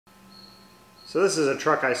So this is a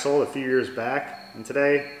truck I sold a few years back, and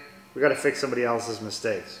today we got to fix somebody else's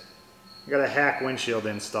mistakes. We got a hack windshield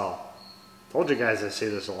install. Told you guys I say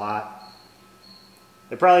this a lot.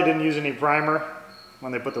 They probably didn't use any primer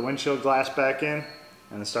when they put the windshield glass back in,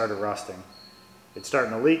 and it started rusting. It's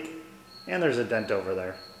starting to leak, and there's a dent over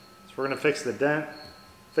there. So we're going to fix the dent,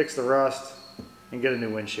 fix the rust, and get a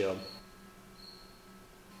new windshield.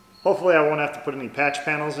 Hopefully I won't have to put any patch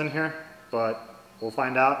panels in here, but we'll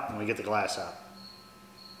find out when we get the glass out.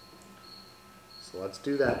 So let's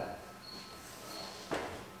do that.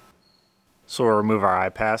 So we'll remove our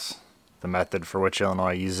I-Pass, the method for which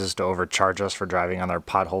Illinois uses to overcharge us for driving on their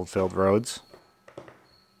pothole-filled roads.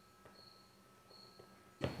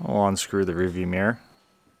 We'll unscrew the rearview mirror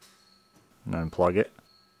and unplug it.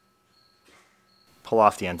 Pull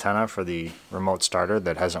off the antenna for the remote starter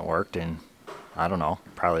that hasn't worked in, I don't know,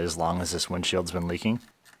 probably as long as this windshield's been leaking.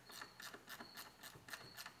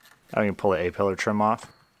 Now we can pull the A-pillar trim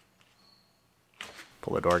off.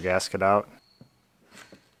 Pull the door gasket out.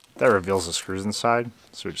 That reveals the screws inside,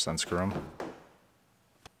 so we just unscrew them.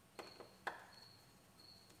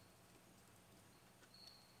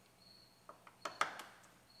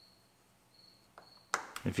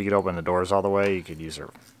 If you could open the doors all the way, you could use a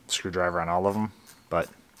screwdriver on all of them, but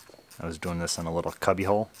I was doing this in a little cubby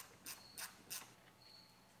hole.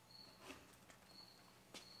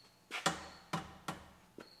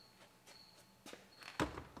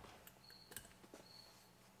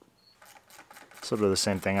 So do the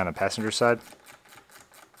same thing on the passenger side.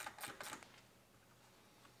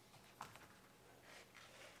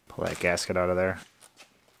 Pull that gasket out of there.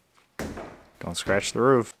 Don't scratch the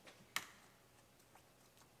roof.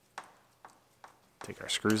 Take our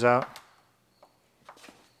screws out.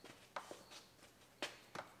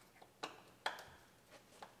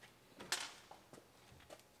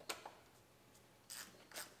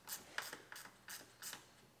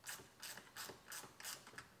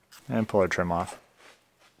 And pull our trim off.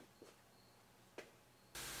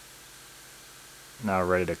 Now we're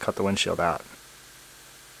ready to cut the windshield out.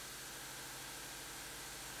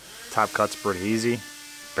 Top cut's pretty easy.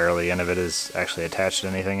 Barely any of it is actually attached to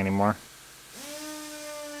anything anymore.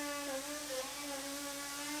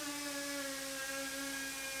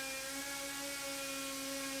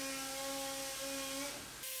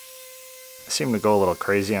 I seem to go a little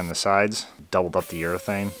crazy on the sides. Doubled up the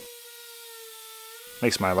urethane.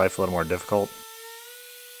 Makes my life a little more difficult.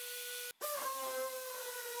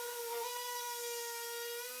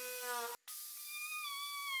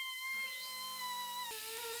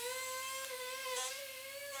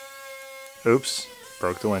 Oops,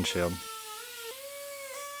 broke the windshield.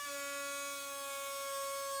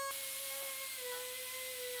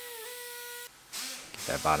 Get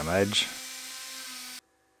that bottom edge.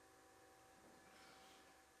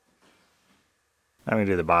 Now we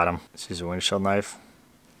do the bottom. Let's use a windshield knife.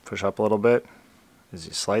 Push up a little bit. As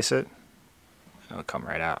you slice it, it'll come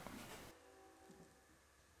right out.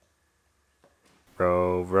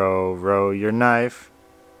 Row, row, row your knife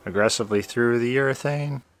aggressively through the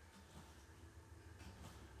urethane.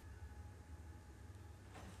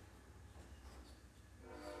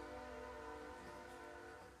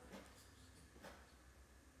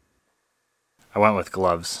 I went with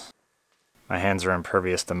gloves. My hands are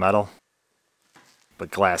impervious to metal, but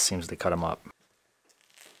glass seems to cut them up.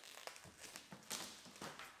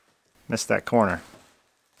 Missed that corner.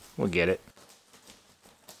 We'll get it.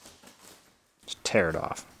 Just tear it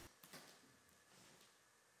off.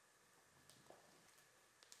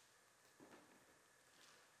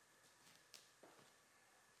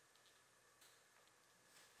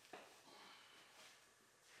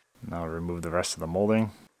 Now remove the rest of the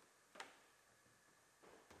molding.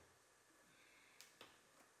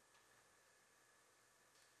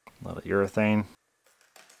 A little urethane.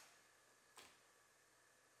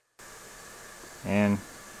 And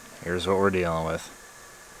here's what we're dealing with.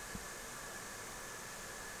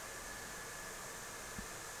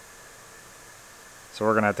 So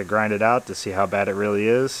we're going to have to grind it out to see how bad it really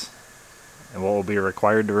is and what will be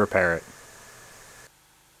required to repair it.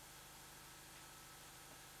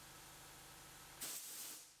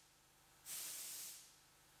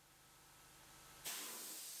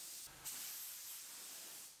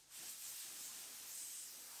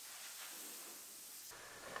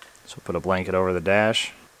 So put a blanket over the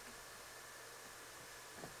dash.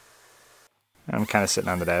 I'm kind of sitting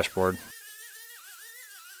on the dashboard.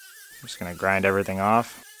 I'm just going to grind everything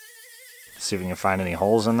off. See if we can find any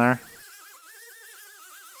holes in there.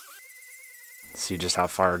 See just how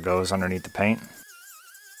far it goes underneath the paint.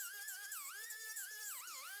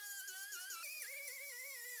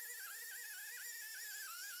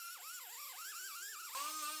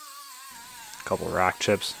 couple rock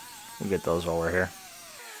chips. We'll get those while we're here.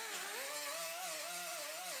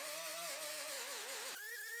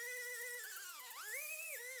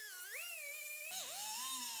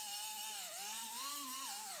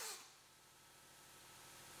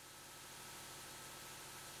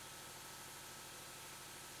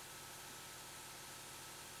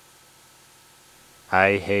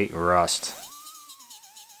 I hate rust.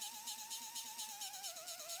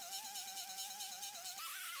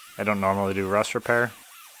 I don't normally do rust repair,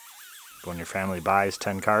 but when your family buys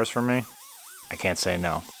 10 cars from me, I can't say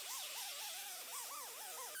no.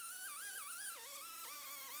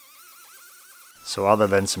 So other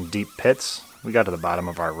than some deep pits, we got to the bottom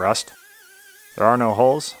of our rust. There are no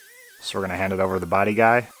holes, so we're going to hand it over to the body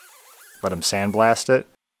guy, let him sandblast it,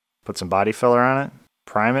 put some body filler on it,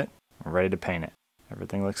 prime it, we're ready to paint it.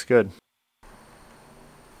 Everything looks good.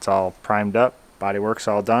 It's all primed up, bodywork's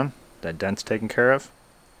all done, that dent's taken care of.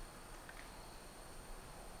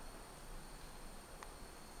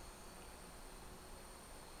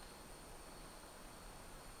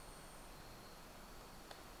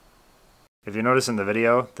 If you notice in the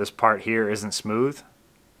video, this part here isn't smooth.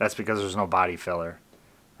 That's because there's no body filler.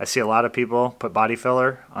 I see a lot of people put body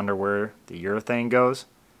filler under where the urethane goes,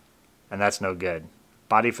 and that's no good.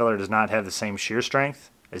 Body filler does not have the same shear strength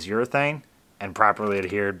as urethane and properly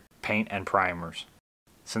adhered paint and primers.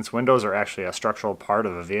 Since windows are actually a structural part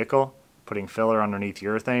of a vehicle, putting filler underneath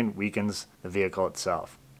urethane weakens the vehicle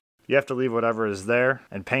itself. You have to leave whatever is there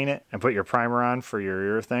and paint it and put your primer on for your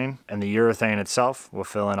urethane, and the urethane itself will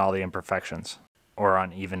fill in all the imperfections or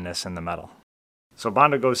unevenness in the metal. So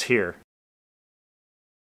Bondo goes here,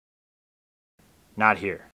 not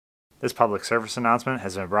here. This public service announcement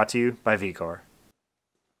has been brought to you by Vehcor.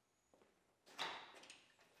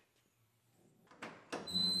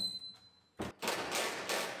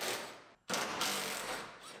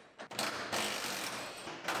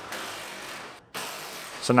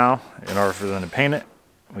 So now, in order for them to paint it,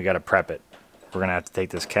 we got to prep it. We're going to have to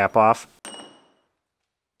take this cap off.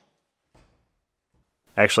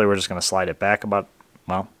 Actually, we're just going to slide it back about,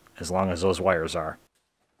 well, as long as those wires are.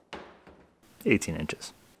 18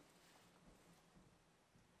 inches.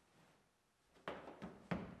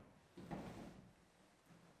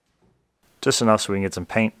 Just enough so we can get some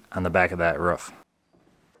paint on the back of that roof.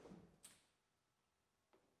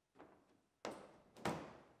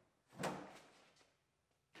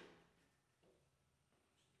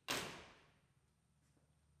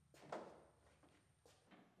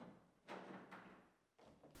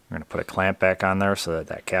 We're going to put a clamp back on there so that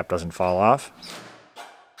that cap doesn't fall off.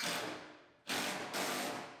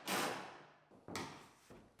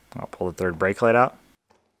 I'll pull the third brake light out.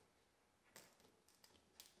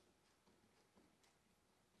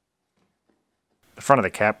 The front of the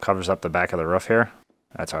cap covers up the back of the roof here.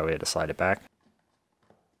 That's why we had to slide it back.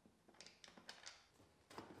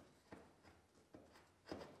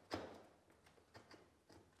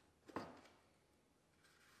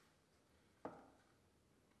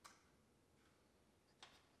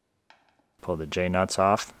 Pull the J-nuts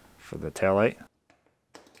off for the taillight.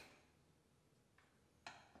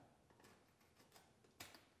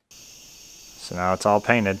 So now it's all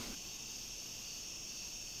painted.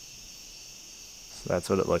 So that's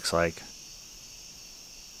what it looks like.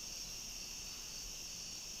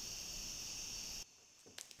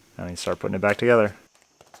 Now you start putting it back together.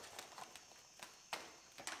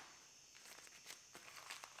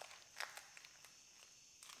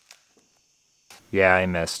 Yeah, I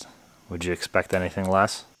missed. Would you expect anything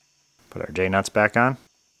less? Put our J-nuts back on.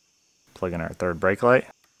 Plug in our third brake light.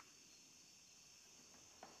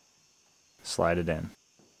 Slide it in.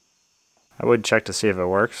 I would check to see if it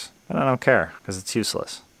works, but I don't care because it's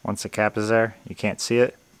useless. Once the cap is there, you can't see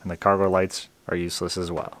it, and the cargo lights are useless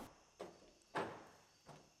as well.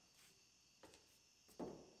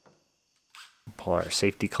 Pull our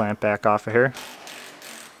safety clamp back off of here.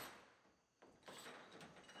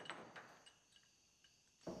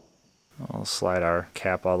 I'll slide our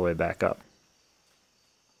cap all the way back up.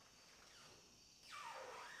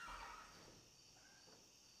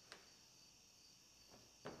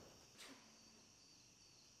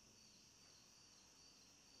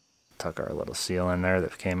 Tuck our little seal in there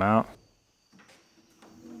that came out.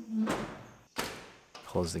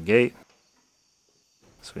 Close the gate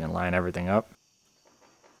so we can line everything up.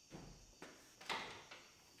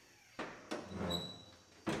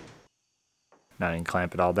 Now you can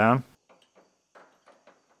clamp it all down.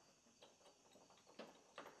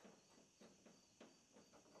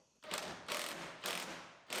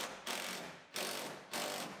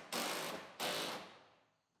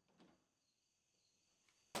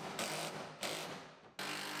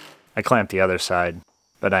 I clamped the other side,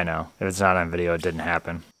 but I know, if it's not on video it didn't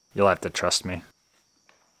happen. You'll have to trust me.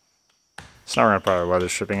 So now we're going to put our weather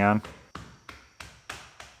stripping on.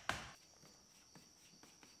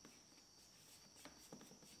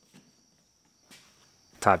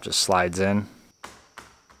 Top just slides in,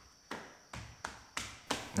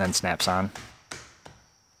 then snaps on.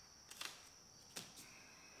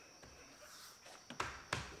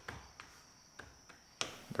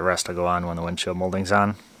 The rest will go on when the windshield molding's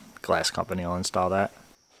on. The glass company will install that.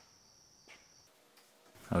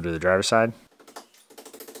 I'll do the driver's side.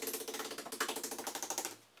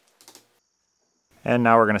 And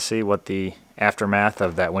now we're going to see what the aftermath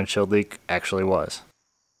of that windshield leak actually was.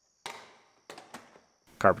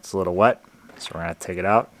 Carpet's a little wet, so we're going to take it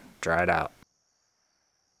out, dry it out.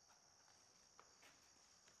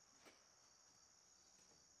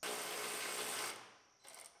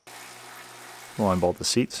 We'll unbolt the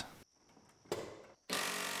seats.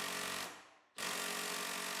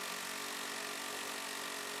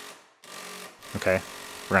 Okay,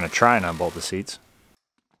 we're going to try and unbolt the seats.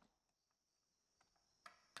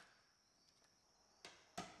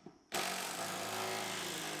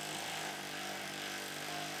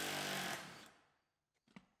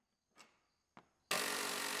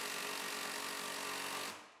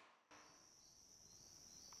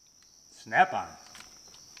 Snap on.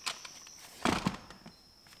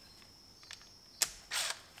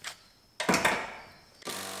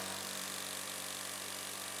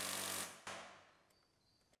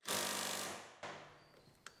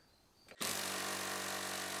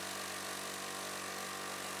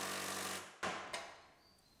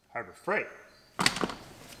 Harbor Freight.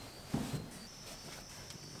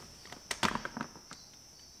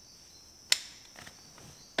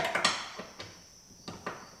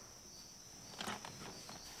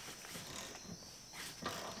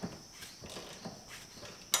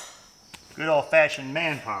 Good old-fashioned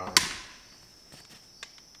manpower.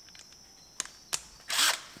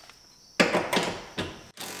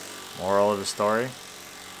 Moral of the story,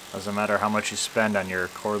 doesn't matter how much you spend on your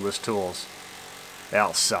cordless tools, they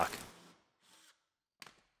all suck.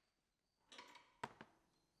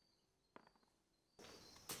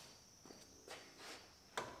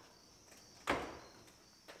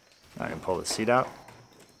 I can pull the seat out.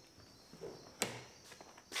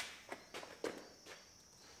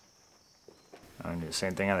 I'm going to do the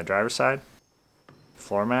same thing on the driver's side.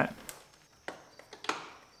 Floor mat.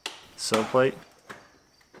 Sill plate.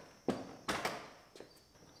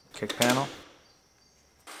 Kick panel.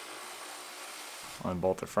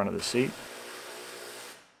 Unbolt the front of the seat.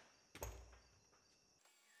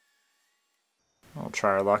 We'll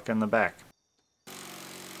try our luck in the back.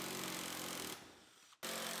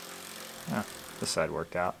 Yeah, this side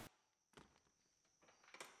worked out.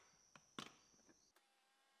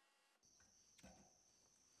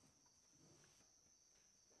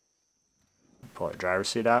 Pull our driver's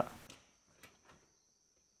seat out.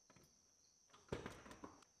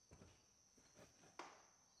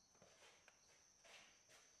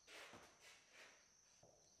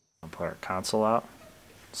 I'll put our console out,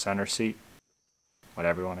 center seat,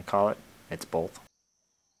 whatever you want to call it. It's both.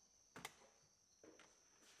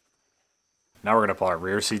 Now we're going to pull our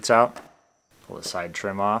rear seats out, pull the side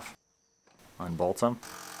trim off, unbolt them.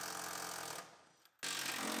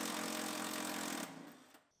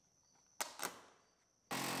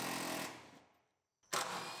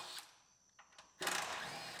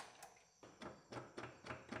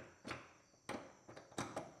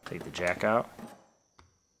 Take the jack out.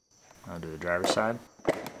 I'll do the driver's side.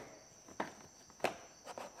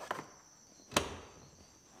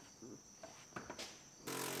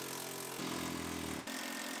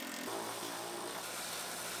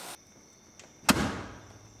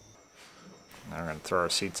 Now we're going to throw our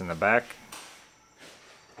seats in the back.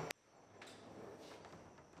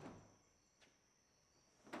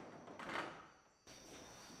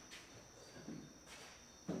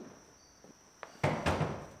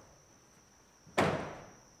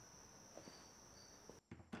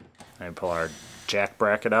 And pull our jack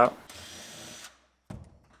bracket out.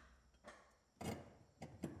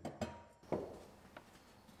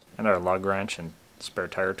 And our lug wrench and spare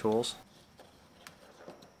tire tools.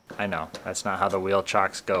 I know, that's not how the wheel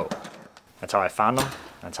chocks go. That's how I found them,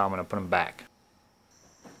 that's how I'm going to put them back.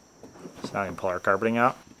 So now we can pull our carpeting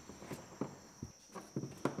out.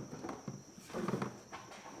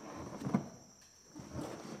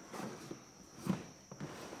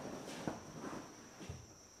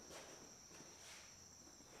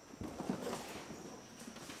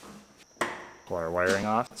 Pull our wiring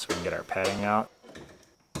off so we can get our padding out.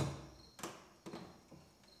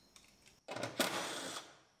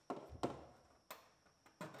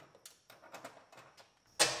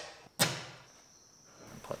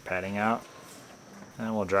 padding out,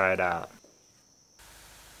 and we'll dry it out.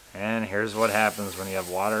 And here's what happens when you have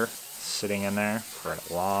water sitting in there for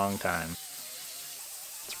a long time.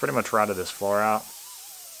 It's pretty much rotted this floor out,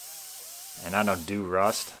 and I don't do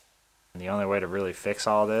rust. And the only way to really fix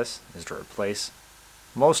all this is to replace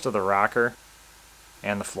most of the rocker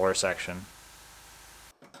and the floor section.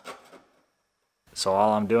 So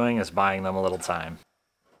all I'm doing is buying them a little time.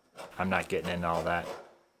 I'm not getting into all that.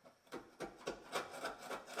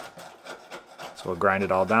 So we'll grind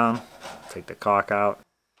it all down, take the caulk out.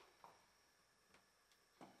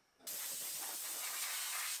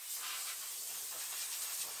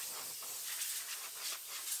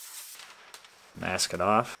 Mask it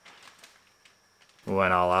off. We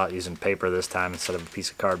went all out using paper this time instead of a piece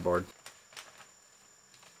of cardboard.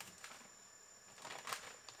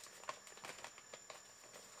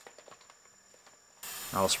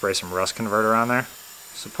 I'll spray some rust converter on there.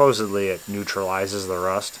 Supposedly it neutralizes the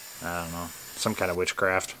rust. I don't know, some kind of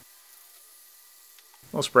witchcraft.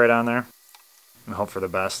 We'll spray it on there and hope for the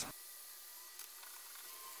best.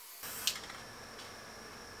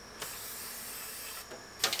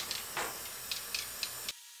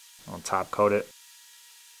 I'll top coat it.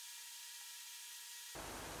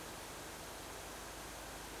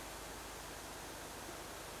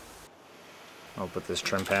 I'll put this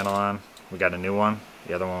trim panel on. We got a new one.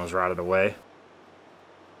 The other one was rotted away.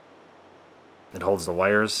 It holds the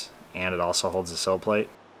wires and it also holds the sill plate.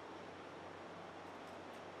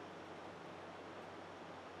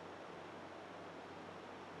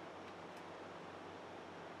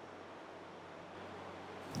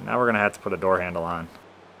 Now we're going to have to put a door handle on.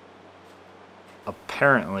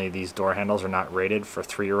 Apparently these door handles are not rated for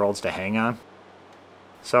 3-year-olds to hang on,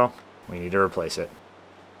 so we need to replace it.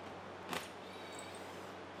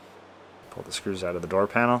 Pull the screws out of the door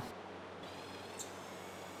panel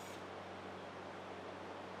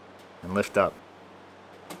and lift up.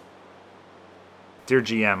 Dear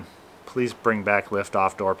GM, please bring back lift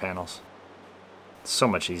off door panels. It's so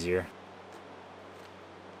much easier.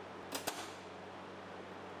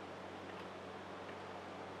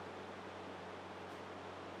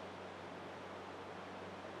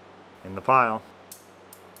 In the pile.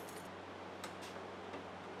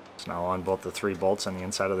 So now I'll unbolt the 3 bolts on the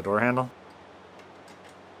inside of the door handle.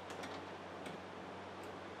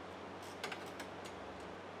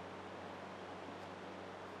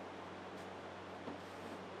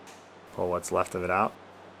 Pull what's left of it out.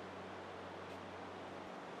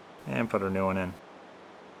 And put a new one in.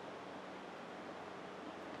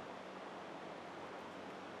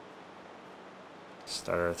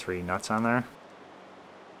 Start our 3 nuts on there.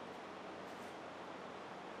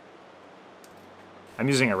 I'm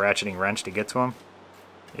using a ratcheting wrench to get to them.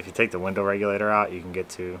 If you take the window regulator out, you can get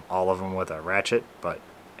to all of them with a ratchet, but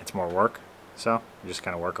it's more work, so you just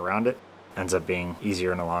kind of work around it. Ends up being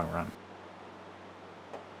easier in the long run.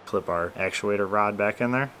 Clip our actuator rod back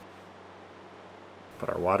in there. Put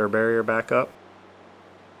our water barrier back up.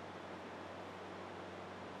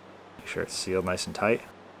 Make sure it's sealed nice and tight.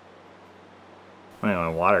 We don't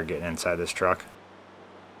want water getting inside this truck.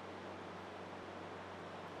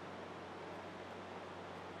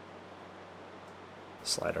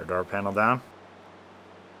 Slide our door panel down.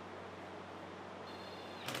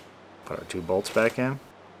 Put our 2 bolts back in.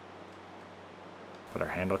 Put our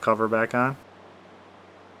handle cover back on.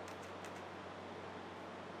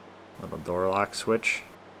 Little door lock switch.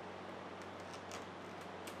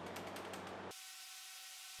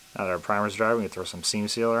 Now that our primer's dry, we can throw some seam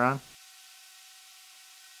sealer on.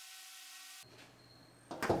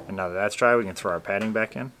 And now that that's dry, we can throw our padding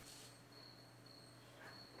back in.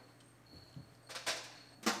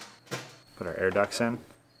 Put our air ducts in.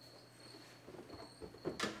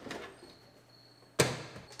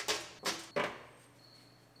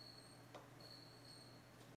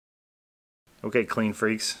 Okay, clean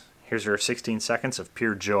freaks, here's your 16 seconds of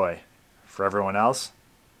pure joy. For everyone else,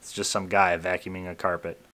 it's just some guy vacuuming a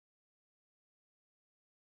carpet.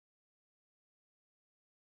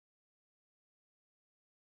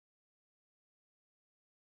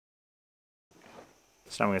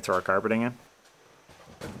 So now we're going to throw our carpeting in.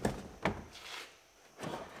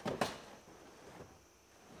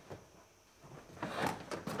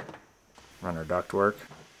 Run our ductwork.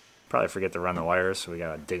 Probably forget to run the wires, so we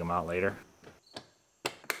gotta dig them out later.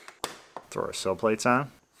 Throw our sill plates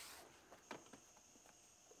on.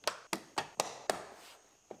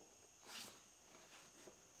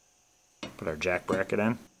 Put our jack bracket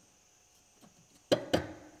in.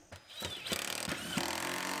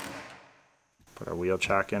 Put our wheel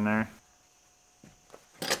chock in there.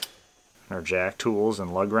 Our jack, tools,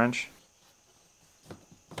 and lug wrench.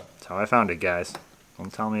 That's how I found it, guys.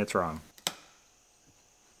 Don't tell me it's wrong.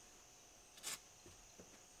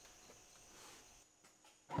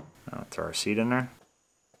 Now throw our seat in there.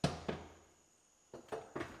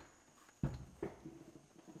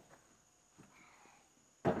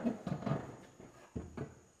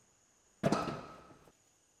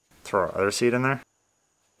 Throw our other seat in there.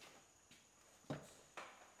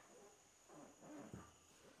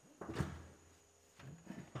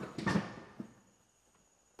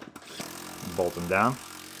 Bolt them down.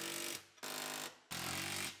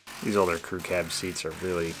 These older crew cab seats are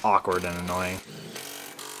really awkward and annoying.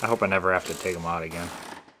 I hope I never have to take them out again.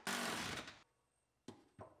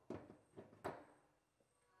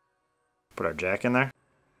 Put our jack in there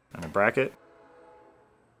and a bracket.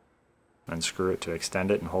 Then screw it to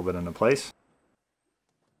extend it and hold it into place.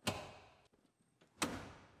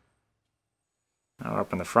 Now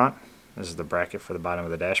up in the front, this is the bracket for the bottom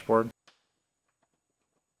of the dashboard.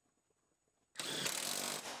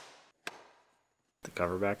 The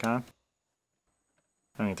cover back on.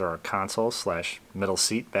 Then we throw our console / middle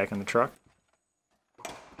seat back in the truck.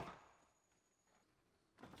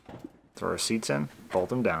 Throw our seats in, bolt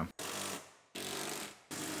them down.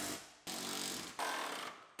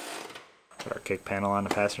 Put our kick panel on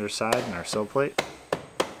the passenger side and our sill plate.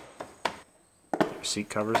 Put our seat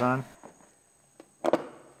covers on.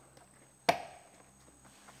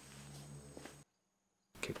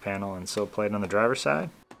 Kick panel and sill plate on the driver's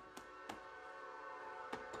side.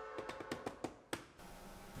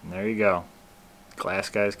 And there you go. Glass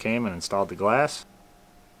guys came and installed the glass.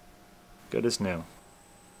 Good as new.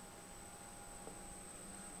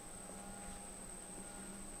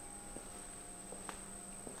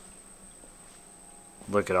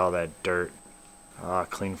 Look at all that dirt. Ah,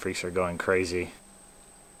 clean freaks are going crazy.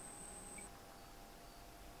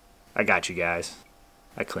 I got you guys.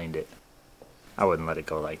 I cleaned it. I wouldn't let it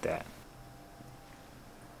go like that.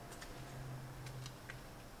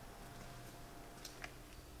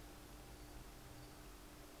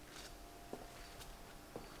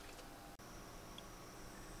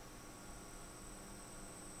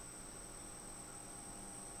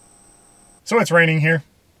 So it's raining here,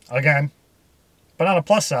 again. But on a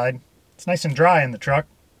plus side, it's nice and dry in the truck.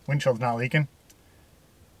 Windshield's not leaking.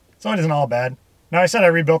 So it isn't all bad. Now I said I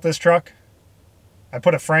rebuilt this truck. I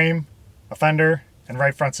put a frame, a fender, and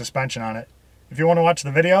right front suspension on it. If you want to watch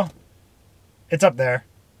the video, it's up there.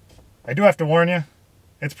 I do have to warn you,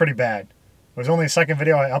 it's pretty bad. It was only the second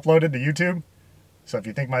video I uploaded to YouTube. So if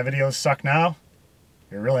you think my videos suck now,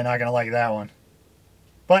 you're really not going to like that one.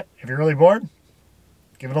 But if you're really bored,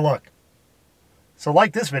 give it a look. So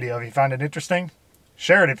like this video if you found it interesting.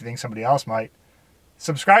 Share it if you think somebody else might.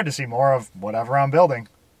 Subscribe to see more of whatever I'm building.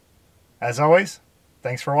 As always,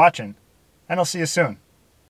 thanks for watching, and I'll see you soon.